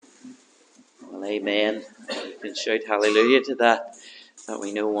Well, amen. You can shout hallelujah to that. That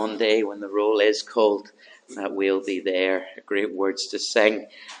we know one day when the roll is called, that we'll be there. Great words to sing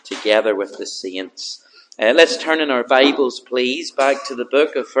together with the saints. Let's turn in our Bibles, please, back to the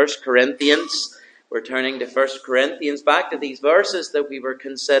book of 1 Corinthians. We're turning to 1 Corinthians, back to these verses that we were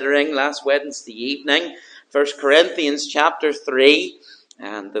considering last Wednesday evening. 1 Corinthians chapter 3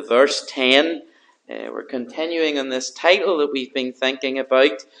 and the verse 10. We're continuing on this title that we've been thinking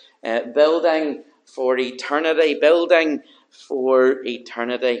about, Building for Eternity. Building for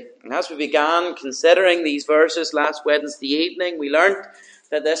Eternity. And as we began considering these verses last Wednesday evening, we learned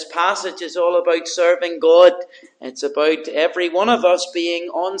that this passage is all about serving God. It's about every one of us being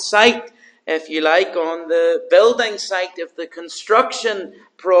on site, if you like, on the building site of the construction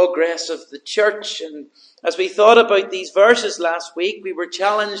progress of the church. And as we thought about these verses last week, we were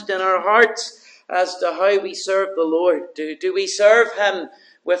challenged in our hearts as to how we serve the Lord. Do we serve Him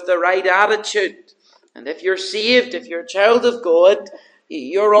with the right attitude? And if you're saved, if you're a child of God,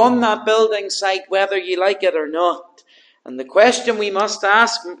 you're on that building site whether you like it or not. And the question we must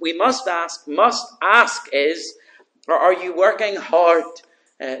ask is, are you working hard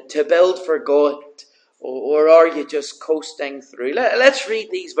to build for God? Or are you just coasting through? Let's read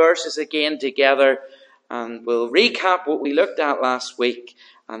these verses again together, and we'll recap what we looked at last week,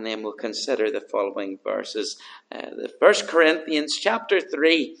 and then we'll consider the following verses. The 1 Corinthians chapter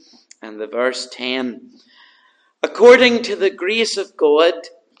 3 and the verse 10. According to the grace of God,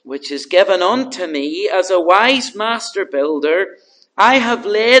 which is given unto me as a wise master builder, I have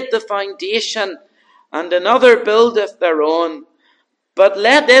laid the foundation, and another buildeth thereon. But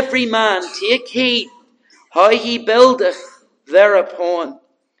let every man take heed how he buildeth thereupon.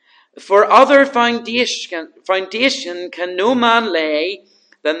 For other foundation can no man lay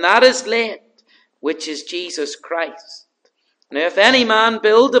than that is laid, which is Jesus Christ. Now if any man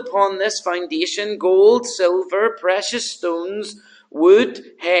build upon this foundation gold, silver, precious stones,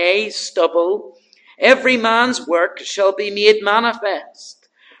 wood, hay, stubble, every man's work shall be made manifest.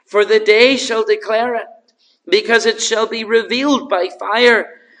 For the day shall declare it, because it shall be revealed by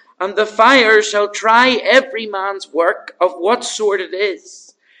fire, and the fire shall try every man's work of what sort it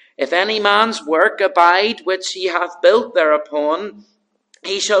is. If any man's work abide which he hath built thereupon,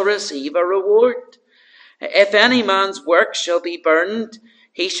 he shall receive a reward. If any man's work shall be burned,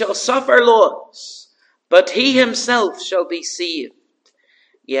 he shall suffer loss, but he himself shall be saved,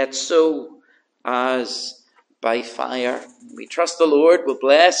 yet so as by fire. We trust the Lord will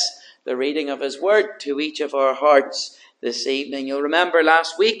bless the reading of His word to each of our hearts this evening. You'll remember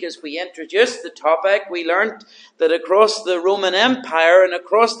last week as we introduced the topic, we learnt that across the Roman Empire and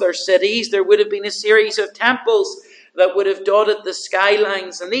across their cities there would have been a series of temples that would have dotted the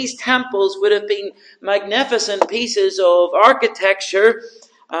skylines. And these temples would have been magnificent pieces of architecture,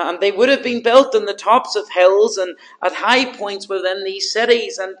 and they would have been built on the tops of hills and at high points within these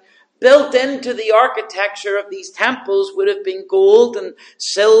cities. And built into the architecture of these temples would have been gold and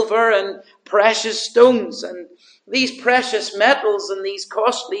silver and precious stones. And these precious metals and these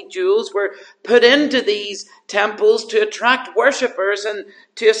costly jewels were put into these temples to attract worshippers and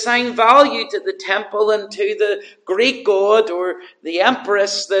to assign value to the temple and to the Greek god or the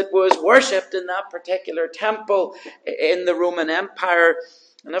empress that was worshipped in that particular temple in the Roman Empire.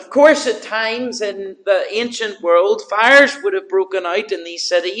 And of course, at times in the ancient world, fires would have broken out in these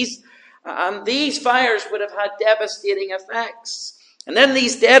cities, and these fires would have had devastating effects. And in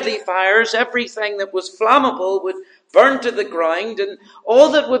these deadly fires, everything that was flammable would burn to the ground, and all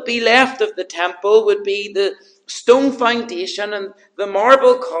that would be left of the temple would be the stone foundation and the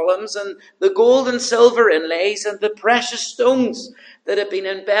marble columns and the gold and silver inlays and the precious stones that had been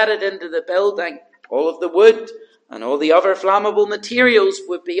embedded into the building. All of the wood and all the other flammable materials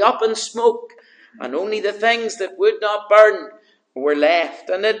would be up in smoke, and only the things that would not burn were left.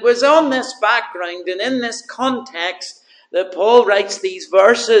 And it was on this background and in this context that Paul writes these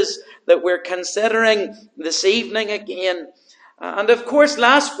verses that we're considering this evening again. And of course,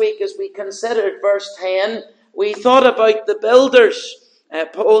 last week as we considered verse 10, we thought about the builders.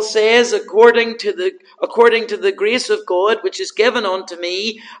 Paul says, according to the grace of God, which is given unto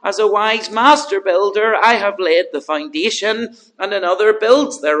me as a wise master builder, I have laid the foundation, and another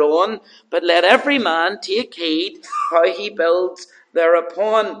builds thereon. But let every man take heed how he builds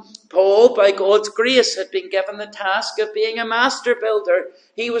thereupon. Paul, by God's grace, had been given the task of being a master builder.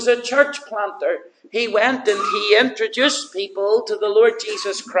 He was a church planter. He went and he introduced people to the Lord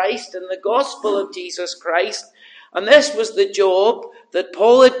Jesus Christ and the gospel of Jesus Christ. And this was the job that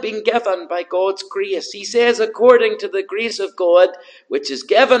Paul had been given by God's grace. He says, according to the grace of God, which is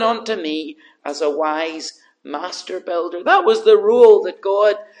given unto me as a wise master builder. That was the role that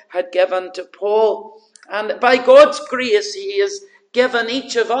God had given to Paul. And by God's grace, he has given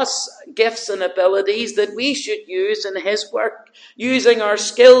each of us gifts and abilities that we should use in his work, using our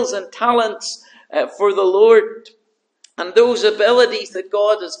skills and talents for the Lord. And those abilities that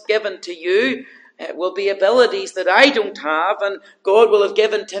God has given to you will be abilities that I don't have, and God will have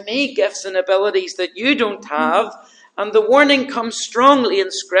given to me gifts and abilities that you don't have. And the warning comes strongly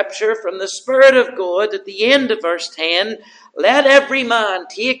in Scripture from the Spirit of God at the end of verse 10. Let every man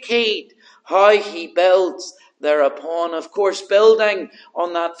take heed how he builds thereupon. Of course, building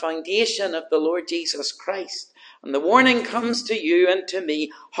on that foundation of the Lord Jesus Christ. And the warning comes to you and to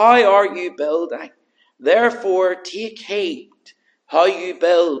me. How are you building? Therefore, take heed how you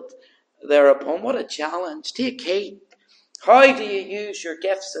build thereupon. What a challenge. Take heed. How do you use your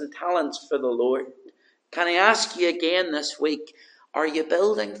gifts and talents for the Lord? Can I ask you again this week, are you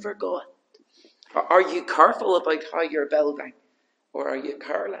building for God? Are you careful about how you're building? Or are you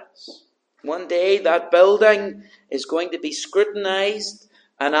careless? One day that building is going to be scrutinized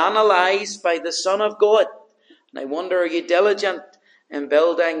and analyzed by the Son of God. And I wonder, are you diligent in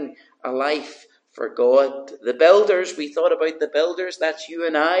building a life for God? The builders, we thought about the builders, that's you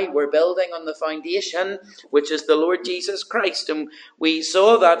and I. We're building on the foundation, which is the Lord Jesus Christ. And we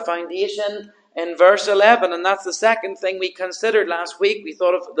saw that foundation in verse 11, and that's the second thing we considered last week. We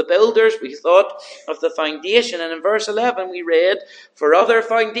thought of the builders, we thought of the foundation, and in verse 11 we read, for other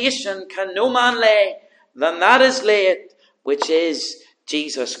foundation can no man lay than that is laid, which is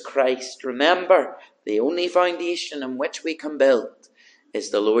Jesus Christ. Remember, the only foundation on which we can build is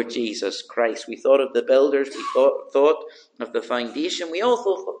the Lord Jesus Christ. We thought of the builders, we thought of the foundation, we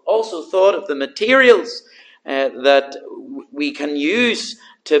also thought of the materials that we can use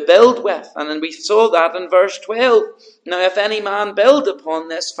to build with. And then we saw that in verse 12. Now, if any man build upon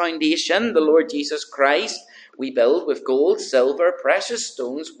this foundation, the Lord Jesus Christ, we build with gold, silver, precious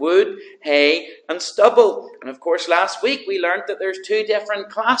stones, wood, hay, and stubble. And of course, last week we learned that there's two different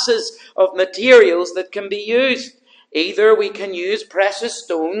classes of materials that can be used. Either we can use precious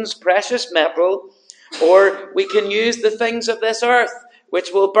stones, precious metal, or we can use the things of this earth, which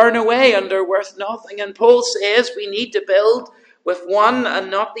will burn away and are worth nothing. And Paul says we need to build with one and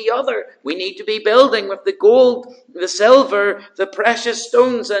not the other. We need to be building with the gold, the silver, the precious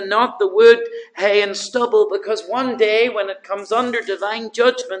stones, and not the wood, hay, and stubble, because one day when it comes under divine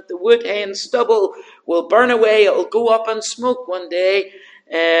judgment, the wood, hay, and stubble will burn away. It will go up in smoke one day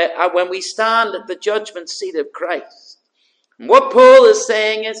when we stand at the judgment seat of Christ. And what Paul is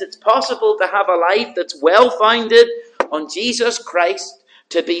saying is it's possible to have a life that's well-founded on Jesus Christ,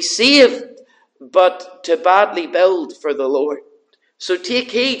 to be saved, but to badly build for the Lord. So take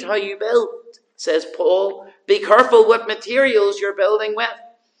heed how you build, says Paul. Be careful what materials you're building with.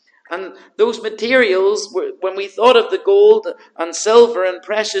 And those materials, when we thought of the gold and silver and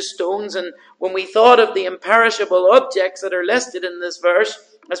precious stones, and when we thought of the imperishable objects that are listed in this verse,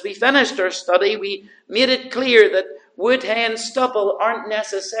 as we finished our study, we made it clear that wood, hay, and stubble aren't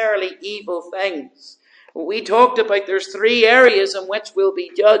necessarily evil things. We talked about there's three areas in which we'll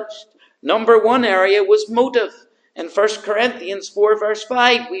be judged. Number one area was motive. In 1 Corinthians 4 verse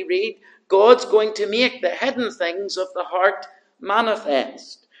 5 we read, God's going to make the hidden things of the heart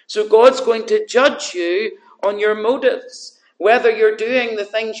manifest. So God's going to judge you on your motives, whether you're doing the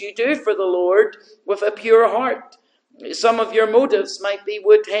things you do for the Lord with a pure heart. Some of your motives might be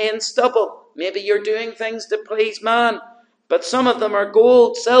wood, hay, and stubble. Maybe you're doing things to please man. But some of them are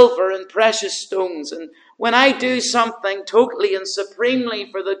gold, silver, and precious stones. And when I do something totally and supremely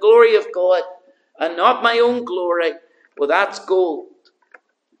for the glory of God, and not my own glory, well, that's gold.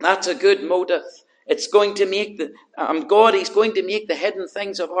 That's a good motive. It's going to make God, He's going to make the hidden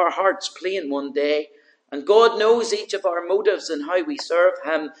things of our hearts plain one day. And God knows each of our motives and how we serve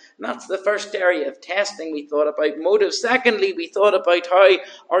Him. And that's the first area of testing we thought about, motives. Secondly, we thought about how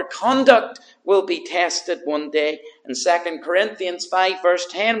our conduct will be tested one day. In 2 Corinthians 5 verse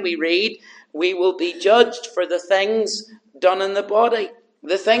 10 we read, we will be judged for the things done in the body.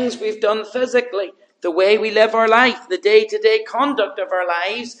 The things we've done physically, the way we live our life, the day-to-day conduct of our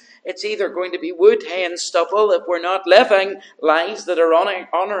lives. It's either going to be wood, hay, and stubble if we're not living lives that are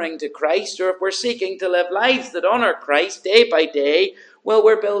honouring to Christ, or if we're seeking to live lives that honour Christ day by day, well,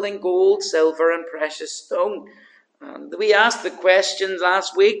 we're building gold, silver, and precious stone. And we asked the question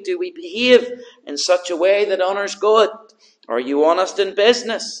last week, do we behave in such a way that honours God? Are you honest in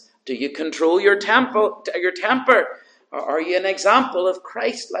business? Do you control your temper? Are you an example of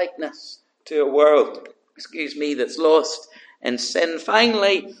Christ-likeness to a world, that's lost in sin?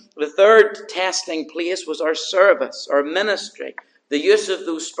 Finally, the third testing place was our service, our ministry. the use of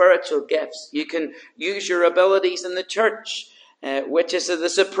those spiritual gifts. You can use your abilities in the church, which is the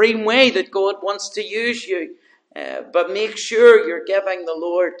supreme way that God wants to use you. But make sure you're giving the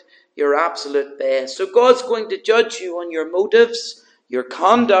Lord your absolute best. So God's going to judge you on your motives, your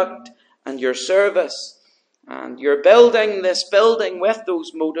conduct, and your service. And you're building this building with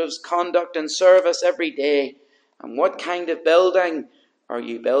those motives, conduct, and service every day. And what kind of building are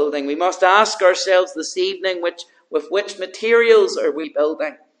you building? We must ask ourselves this evening, with which materials are we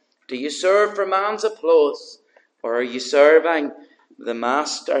building? Do you serve for man's applause, or are you serving the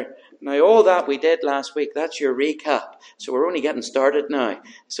Master? Now, all that we did last week, that's your recap. So we're only getting started now.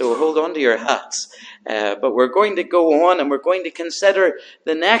 So hold on to your hats. But we're going to go on and we're going to consider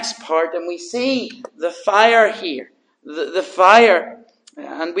the next part. And we see the fire here. The fire.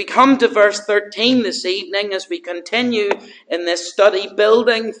 And we come to verse 13 this evening as we continue in this study,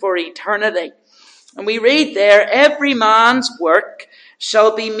 Building for Eternity. And we read there, every man's work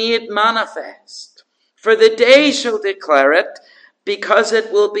shall be made manifest, for the day shall declare it, because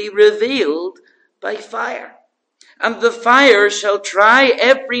it will be revealed by fire. And the fire shall try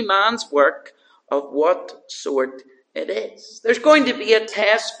every man's work of what sort it is. There's going to be a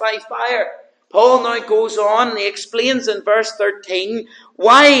test by fire. Paul now goes on and he explains in verse 13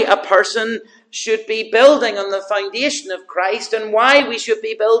 why a person should be building on the foundation of Christ and why we should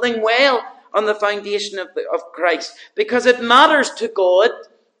be building well on the foundation of Christ. Because it matters to God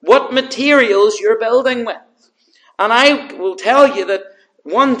what materials you're building with. And I will tell you that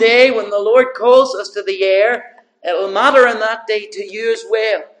one day when the Lord calls us to the air, it'll matter in that day to you as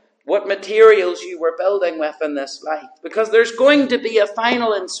well what materials you were building with in this life. Because there's going to be a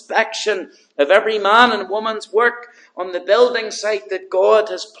final inspection of every man and woman's work on the building site that God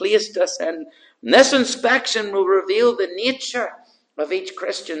has placed us in. And this inspection will reveal the nature of each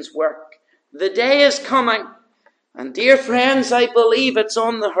Christian's work. The day is coming. And dear friends, I believe it's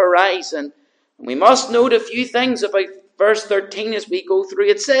on the horizon. We must note a few things about verse 13 as we go through.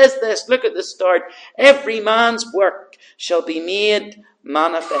 It says this, look at the start. Every man's work shall be made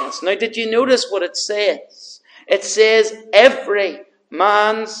manifest. Now, did you notice what it says? It says every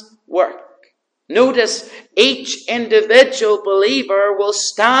man's work. Notice each individual believer will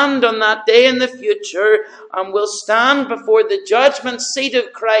stand on that day in the future and will stand before the judgment seat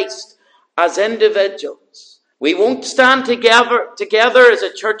of Christ as individuals. We won't stand together as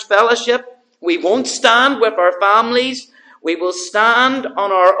a church fellowship. We won't stand with our families. We will stand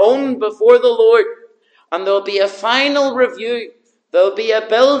on our own before the Lord. And there'll be a final review. There'll be a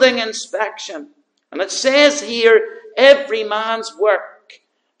building inspection. And it says here, every man's work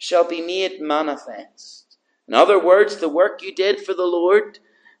shall be made manifest. In other words, the work you did for the Lord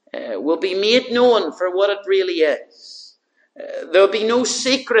will be made known for what it really is. There'll be no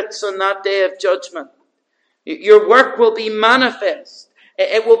secrets on that day of judgment. Your work will be manifest.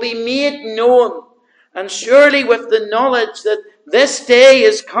 It will be made known. And surely with the knowledge that this day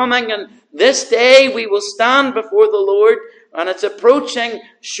is coming and this day we will stand before the Lord and it's approaching,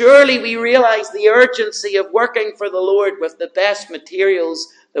 surely we realize the urgency of working for the Lord with the best materials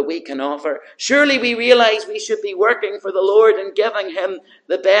that we can offer. Surely we realize we should be working for the Lord and giving Him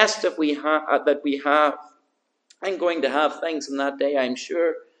the best that we have. I'm going to have things on that day, I'm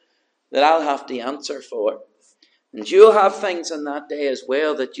sure, that I'll have to answer for. And you'll have things on that day as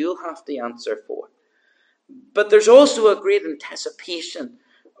well that you'll have to answer for. But there's also a great anticipation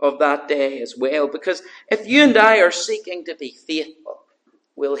of that day as well. Because if you and I are seeking to be faithful,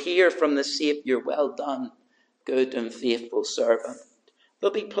 we'll hear from the Saviour, well done, good and faithful servant.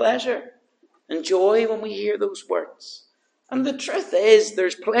 There'll be pleasure and joy when we hear those words. And the truth is,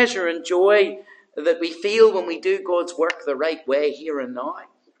 there's pleasure and joy that we feel when we do God's work the right way here and now.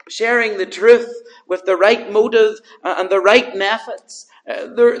 Sharing the truth with the right motive and the right methods.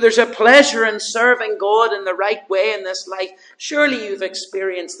 There's a pleasure in serving God in the right way in this life. Surely you've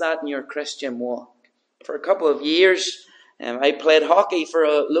experienced that in your Christian walk. For a couple of years, I played hockey for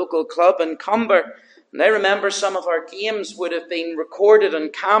a local club in Comber. And I remember some of our games would have been recorded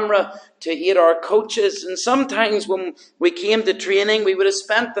on camera to aid our coaches. And sometimes when we came to training, we would have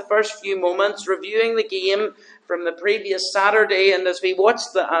spent the first few moments reviewing the game from the previous Saturday, and as we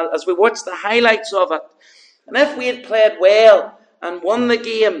watched the highlights of it. And if we had played well and won the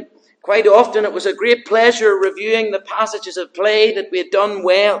game, quite often it was a great pleasure reviewing the passages of play that we had done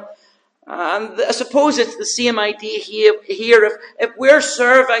well. And I suppose it's the same idea here. If we're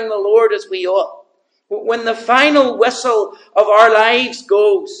serving the Lord as we ought, when the final whistle of our lives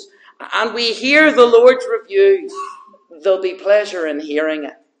goes and we hear the Lord's review, there'll be pleasure in hearing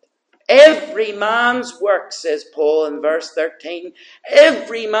it. Every man's work, says Paul in verse 13,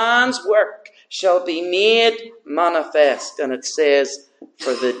 every man's work shall be made manifest. And it says,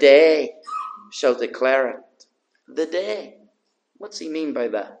 for the day shall declare it. The day. What's he mean by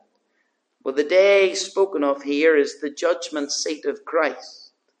that? Well, the day spoken of here is the judgment seat of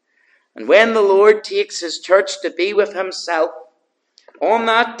Christ. And when the Lord takes his church to be with himself, on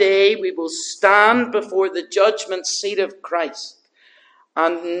that day we will stand before the judgment seat of Christ.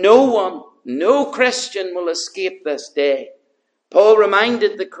 And no one, no Christian will escape this day. Paul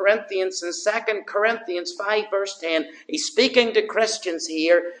reminded the Corinthians in 2 Corinthians 5 verse 10, he's speaking to Christians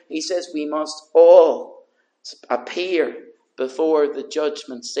here, he says we must all appear before the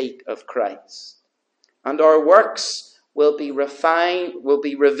judgment seat of Christ. And our works will be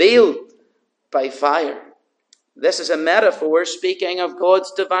revealed by fire. This is a metaphor speaking of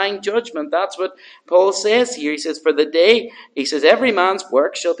God's divine judgment. That's what Paul says here. He says, for the day, he says, every man's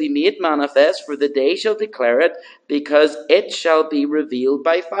work shall be made manifest, for the day shall declare it, because it shall be revealed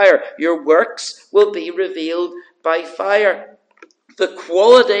by fire. Your works will be revealed by fire. The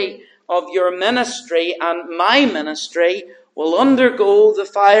quality of your ministry and my ministry will undergo the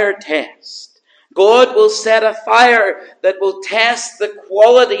fire test. God will set a fire that will test the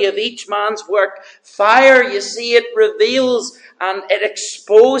quality of each man's work. Fire, you see, it reveals and it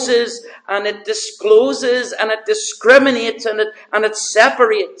exposes and it discloses and it discriminates and it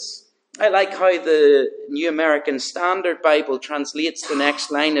separates. I like how the New American Standard Bible translates the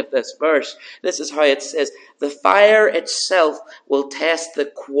next line of this verse. This is how it says, the fire itself will test the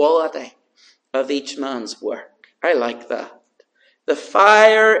quality of each man's work. I like that. The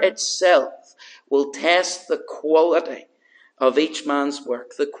fire itself will test the quality of each man's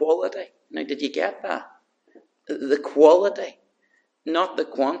work. The quality. Now, did you get that? The quality, not the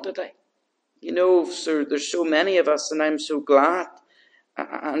quantity. You know, sir, there's so many of us, and I'm so glad.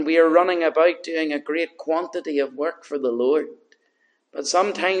 And we are running about doing a great quantity of work for the Lord. But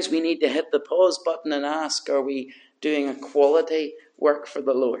sometimes we need to hit the pause button and ask, are we doing a quality work for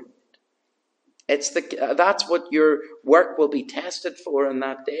the Lord? That's what your work will be tested for in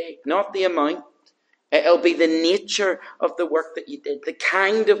that day, not the amount. It'll be the nature of the work that you did, the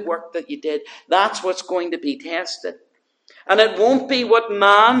kind of work that you did. That's what's going to be tested. And it won't be what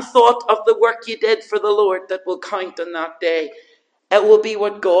man thought of the work you did for the Lord that will count on that day. It will be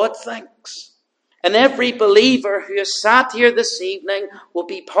what God thinks. And every believer who has sat here this evening will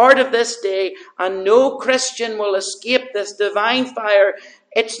be part of this day, and no Christian will escape this divine fire.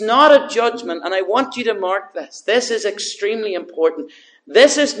 It's not a judgment, and I want you to mark this. This is extremely important.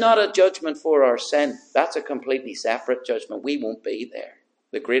 This is not a judgment for our sin. That's a completely separate judgment. We won't be there.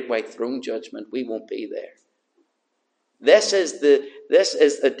 The great white throne judgment, we won't be there. This is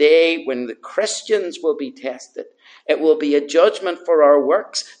the day when the Christians will be tested. It will be a judgment for our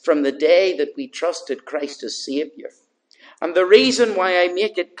works from the day that we trusted Christ as Saviour. And the reason why I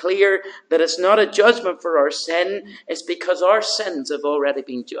make it clear that it's not a judgment for our sin is because our sins have already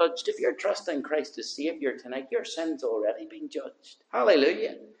been judged. If you're trusting Christ as Saviour tonight, your sins already been judged.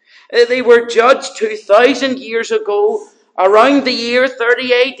 Hallelujah. They were judged 2,000 years ago, around the year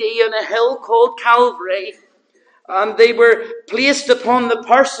 30 AD, on a hill called Calvary. And they were placed upon the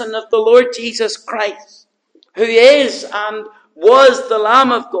person of the Lord Jesus Christ, who is and was the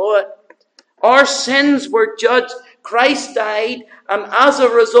Lamb of God. Our sins were judged. Christ died, and as a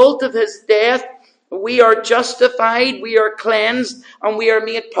result of his death, we are justified, we are cleansed, and we are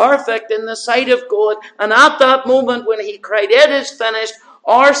made perfect in the sight of God. And at that moment when he cried, "It is finished,"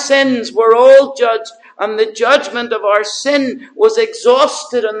 our sins were all judged, and the judgment of our sin was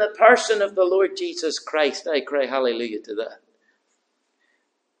exhausted in the person of the Lord Jesus Christ. I cry hallelujah to that.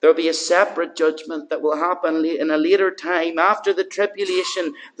 There will be a separate judgment that will happen in a later time after the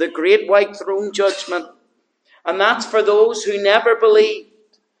tribulation, the great white throne judgment. And that's for those who never believed.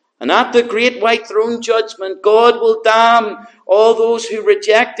 And at the great white throne judgment, God will damn all those who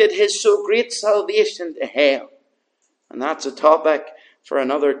rejected his so great salvation to hell. And that's a topic for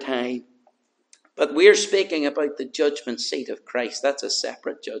another time. But we're speaking about the judgment seat of Christ. That's a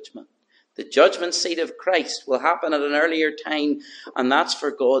separate judgment. The judgment seat of Christ will happen at an earlier time, and that's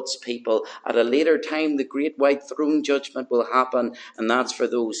for God's people. At a later time, the great white throne judgment will happen, and that's for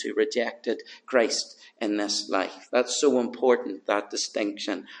those who rejected Christ in this life. That's so important, that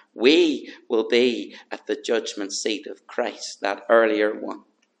distinction. We will be at the judgment seat of Christ, that earlier one.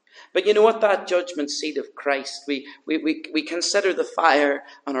 But you know what, that judgment seat of Christ, we consider the fire,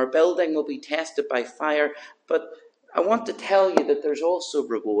 and our building will be tested by fire. But I want to tell you that there's also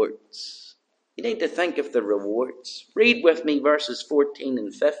rewards. You need to think of the rewards. Read with me verses 14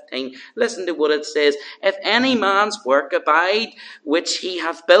 and 15. Listen to what it says. "If any man's work abide, which he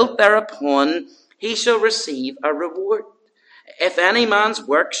hath built thereupon, he shall receive a reward. If any man's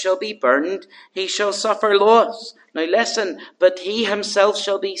work shall be burned, he shall suffer loss. Now listen, but he himself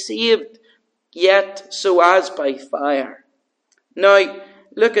shall be saved, yet so as by fire. Now,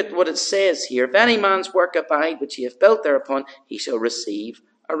 look at what it says here. If any man's work abide, which he hath built thereupon, he shall receive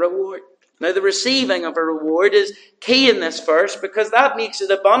a reward. Now, the receiving of a reward is key in this verse, because that makes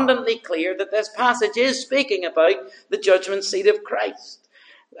it abundantly clear that this passage is speaking about the judgment seat of Christ.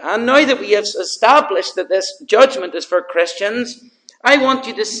 And now that we have established that this judgment is for Christians, I want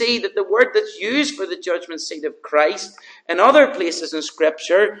you to see that the word that's used for the judgment seat of Christ in other places in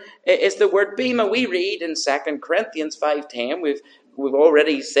Scripture is the word bema. We read in 2 Corinthians 5:10, we've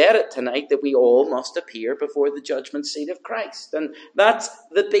already said it tonight, that we all must appear before the judgment seat of Christ. And that's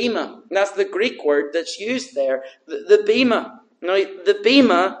the bema. That's the Greek word that's used there, the bema. Now, the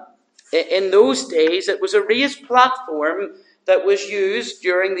bema, in those days, it was a raised platform that was used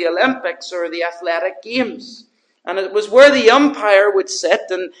during the Olympics or the athletic games. And it was where the umpire would sit,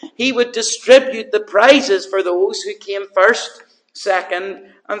 and he would distribute the prizes for those who came first,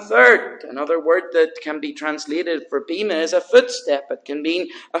 second, and third. Another word that can be translated for bema is a footstep. It can mean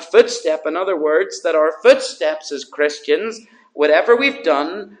a footstep. In other words, that our footsteps as Christians, whatever we've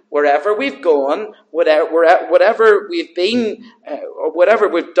done, wherever we've gone, whatever we've been, or whatever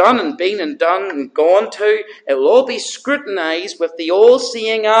we've done and been and done and gone to, it will all be scrutinized with the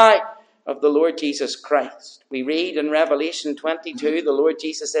all-seeing eye of the Lord Jesus Christ. We read in Revelation 22, the Lord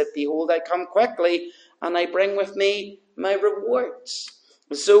Jesus said, "Behold, I come quickly, and I bring with me my rewards."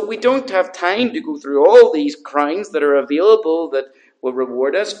 So we don't have time to go through all these crowns that are available that will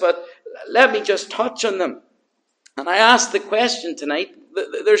reward us, but let me just touch on them. And I ask the question tonight,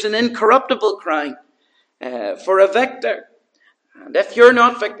 there's an incorruptible crown for a victor. And if you're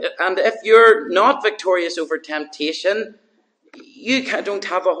not victorious over temptation, you don't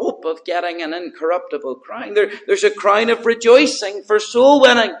have a hope of getting an incorruptible crown. There's a crown of rejoicing for soul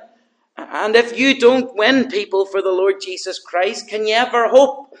winning. And if you don't win people for the Lord Jesus Christ, can you ever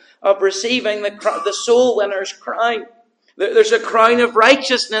hope of receiving the soul winner's crown? There's a crown of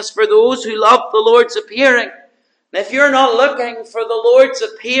righteousness for those who love the Lord's appearing. And if you're not looking for the Lord's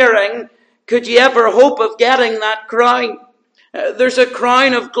appearing, could you ever hope of getting that crown? There's a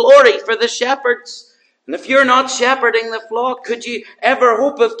crown of glory for the shepherds. And if you're not shepherding the flock, could you ever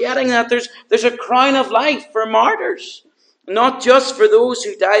hope of getting that? There's a crown of life for martyrs. Not just for those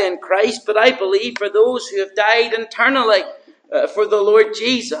who die in Christ, but I believe for those who have died internally for the Lord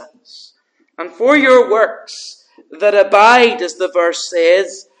Jesus. And for your works that abide, as the verse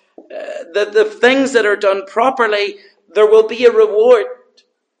says, that the things that are done properly, there will be a reward.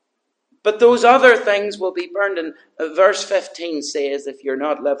 But those other things will be burned. And verse 15 says, if you're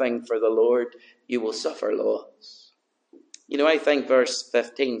not living for the Lord, you will suffer loss. You know, I think verse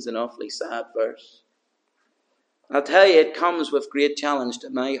 15 is an awfully sad verse. I'll tell you, it comes with great challenge to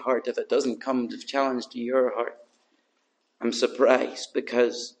my heart if it doesn't come to challenge to your heart. I'm surprised,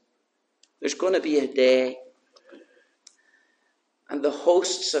 because there's going to be a day, and the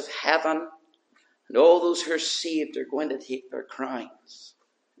hosts of heaven and all those who are saved are going to take their crowns.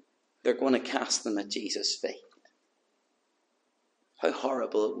 They're going to cast them at Jesus' feet. How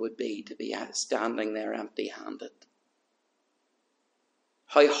horrible it would be to be standing there empty-handed.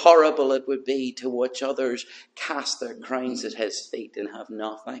 How horrible it would be to watch others cast their crowns at his feet and have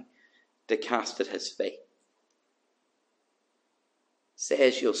nothing to cast at his feet. It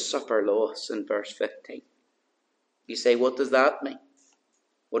says you'll suffer loss in verse 15. You say, what does that mean?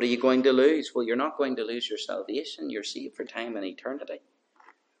 What are you going to lose? Well, you're not going to lose your salvation. You're saved for time and eternity.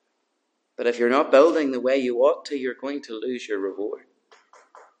 But if you're not building the way you ought to, you're going to lose your reward.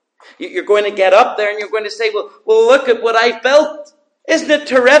 You're going to get up there and you're going to say, well, look at what I've built. Isn't it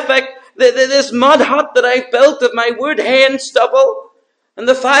terrific? This mud hut that I've built of my wood, hay and stubble. And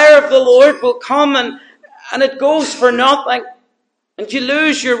the fire of the Lord will come and it goes for nothing. And you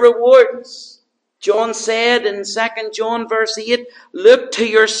lose your rewards. John said in 2 John verse 8, look to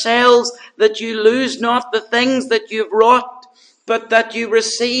yourselves that you lose not the things that you've wrought, but that you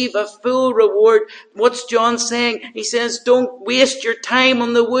receive a full reward. What's John saying? He says, don't waste your time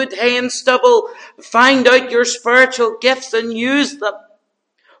on the wood, hay and stubble. Find out your spiritual gifts and use them.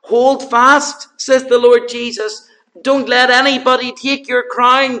 Hold fast, says the Lord Jesus. Don't let anybody take your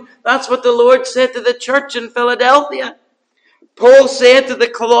crown. That's what the Lord said to the church in Philadelphia. Paul said to the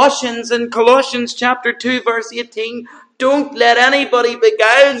Colossians in Colossians chapter 2 verse 18, don't let anybody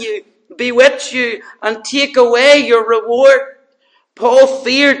beguile you, bewitch you, and take away your reward. Paul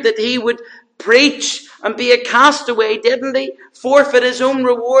feared that he would preach and be a castaway, didn't he? Forfeit his own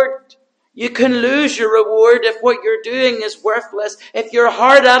reward. You can lose your reward if what you're doing is worthless, if your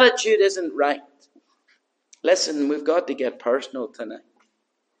heart attitude isn't right. Listen, we've got to get personal tonight.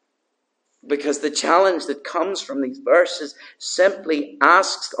 Because the challenge that comes from these verses simply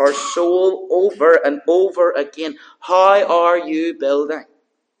asks our soul over and over again, how are you building?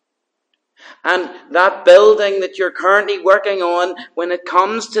 And that building that you're currently working on, when it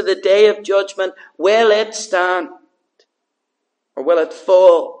comes to the day of judgment, will it stand? Or will it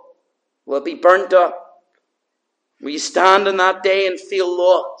fall? Will it be burnt up? Will you stand on that day and feel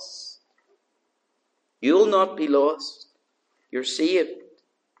lost? You'll not be lost. You're saved.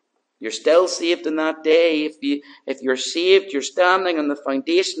 You're still saved in that day. If you're saved, you're standing on the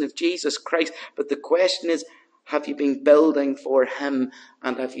foundation of Jesus Christ. But the question is, have you been building for Him?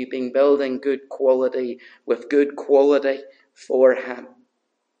 And have you been building good quality with good quality for Him?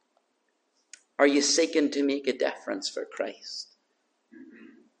 Are you seeking to make a difference for Christ?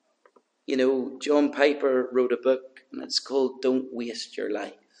 You know, John Piper wrote a book, and it's called Don't Waste Your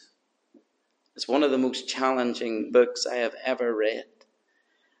Life. It's one of the most challenging books I have ever read.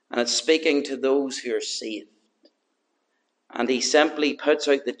 And it's speaking to those who are saved. And he simply puts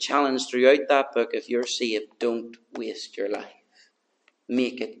out the challenge throughout that book: if you're saved, don't waste your life.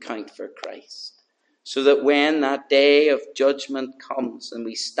 Make it count for Christ. So that when that day of judgment comes and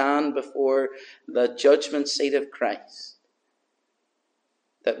we stand before the judgment seat of Christ,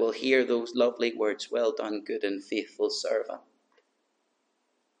 that we'll hear those lovely words, well done, good and faithful servant.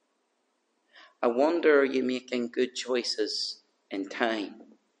 I wonder, are you making good choices in time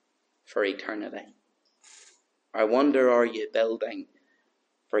for eternity? I wonder, are you building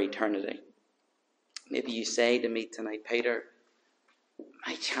for eternity? Maybe you say to me tonight, Peter,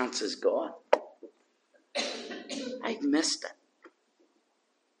 my chance is gone. I've missed it.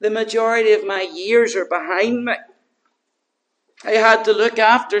 The majority of my years are behind me. I had to look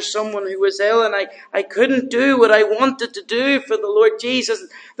after someone who was ill, and I couldn't do what I wanted to do for the Lord Jesus.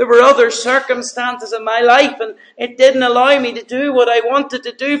 There were other circumstances in my life, and it didn't allow me to do what I wanted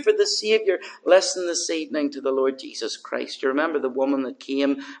to do for the Saviour. Listen this evening to the Lord Jesus Christ. You remember the woman that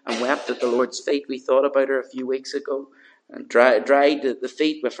came and wept at the Lord's feet? We thought about her a few weeks ago, and dried the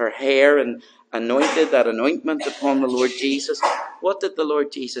feet with her hair and anointed that anointment upon the Lord Jesus. What did the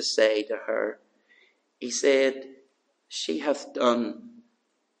Lord Jesus say to her? He said, she hath done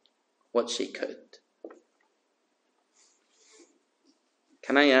what she could.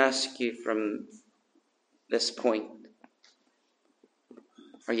 Can I ask you from this point,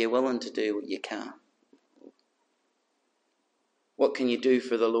 are you willing to do what you can? What can you do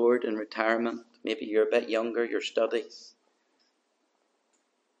for the Lord in retirement? Maybe you're a bit younger, your studies.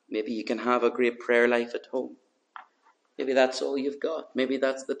 Maybe you can have a great prayer life at home. Maybe that's all you've got. Maybe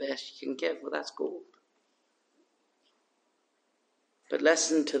that's the best you can give. Well, that's gold. But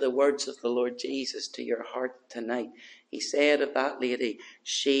listen to the words of the Lord Jesus to your heart tonight. He said of that lady,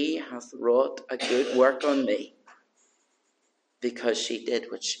 she hath wrought a good work on me because she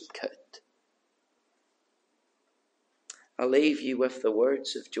did what she could. I'll leave you with the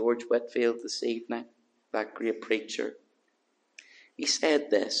words of George Whitefield this evening, that great preacher. He said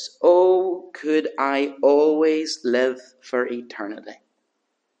this, oh, could I always live for eternity,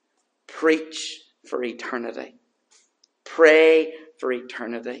 preach for eternity, pray for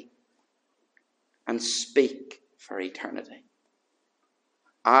eternity, and speak for eternity.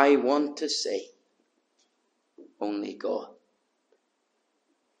 I want to see only God.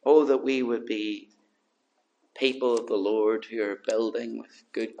 Oh, that we would be people of the Lord who are building with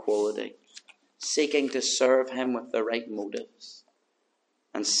good quality, seeking to serve Him with the right motives,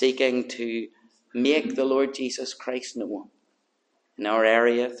 and seeking to make the Lord Jesus Christ known in our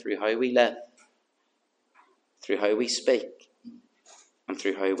area through how we live, through how we speak, and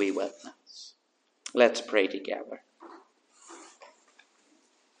through how we witness. Let's pray together.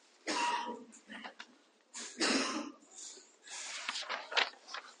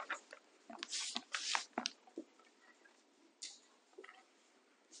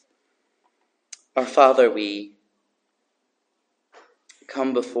 Our Father, we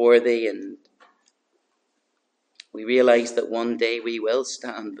come before Thee, and we realize that one day we will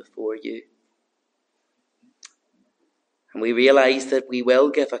stand before You. And we realize that we will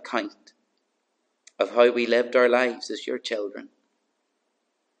give account of how we lived our lives as Your children.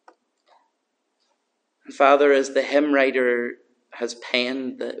 And Father, as the hymn writer has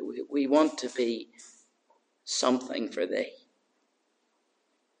penned, that we want to be something for Thee.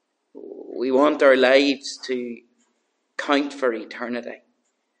 We want our lives to count for eternity.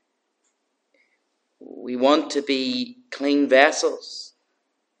 We want to be clean vessels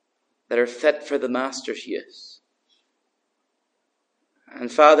that are fit for the Master's use.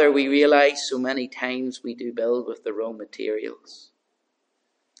 And Father, we realize so many times we do build with the wrong materials.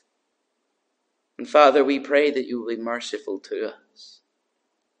 And Father, we pray that you will be merciful to us.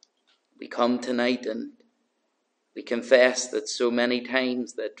 We come tonight and we confess that so many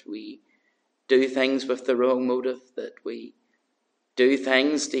times that we do things with the wrong motive, that we do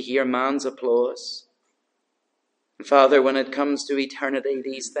things to hear man's applause. And Father, when it comes to eternity,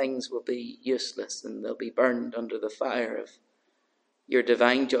 these things will be useless and they'll be burned under the fire of your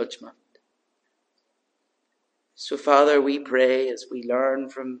divine judgment. So Father, we pray as we learn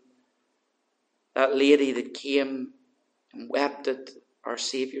from that lady that came and wept at our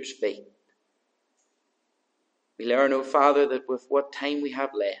Saviour's feet. We learn, O Father, that with what time we have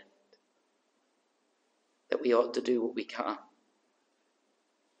left, that we ought to do what we can.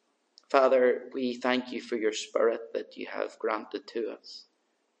 Father, we thank you for your Spirit that you have granted to us,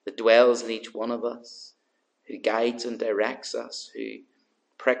 that dwells in each one of us, who guides and directs us, who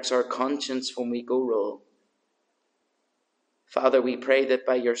pricks our conscience when we go wrong. Father, we pray that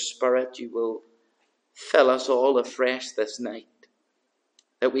by your Spirit you will fill us all afresh this night,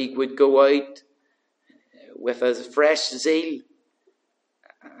 that we would go out with a fresh zeal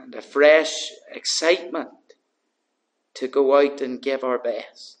and a fresh excitement to go out and give our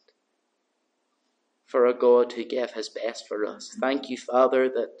best for a God who gave his best for us. Thank you, Father,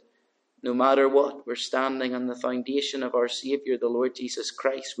 that no matter what, we're standing on the foundation of our Saviour, the Lord Jesus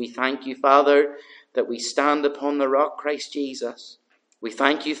Christ. We thank you, Father, that we stand upon the rock, Christ Jesus. We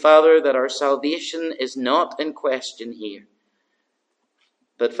thank you, Father, that our salvation is not in question here.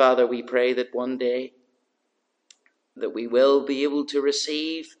 But, Father, we pray that one day that we will be able to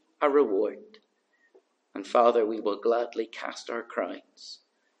receive a reward. And, Father, we will gladly cast our crowns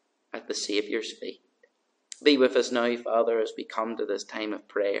at the Saviour's feet. Be with us now, Father, as we come to this time of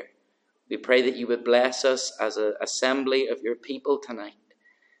prayer. We pray that you would bless us as an assembly of your people tonight.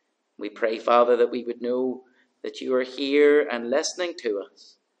 We pray, Father, that we would know that you are here and listening to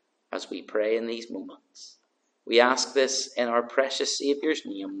us as we pray in these moments. We ask this in our precious Saviour's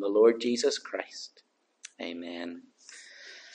name, the Lord Jesus Christ. Amen.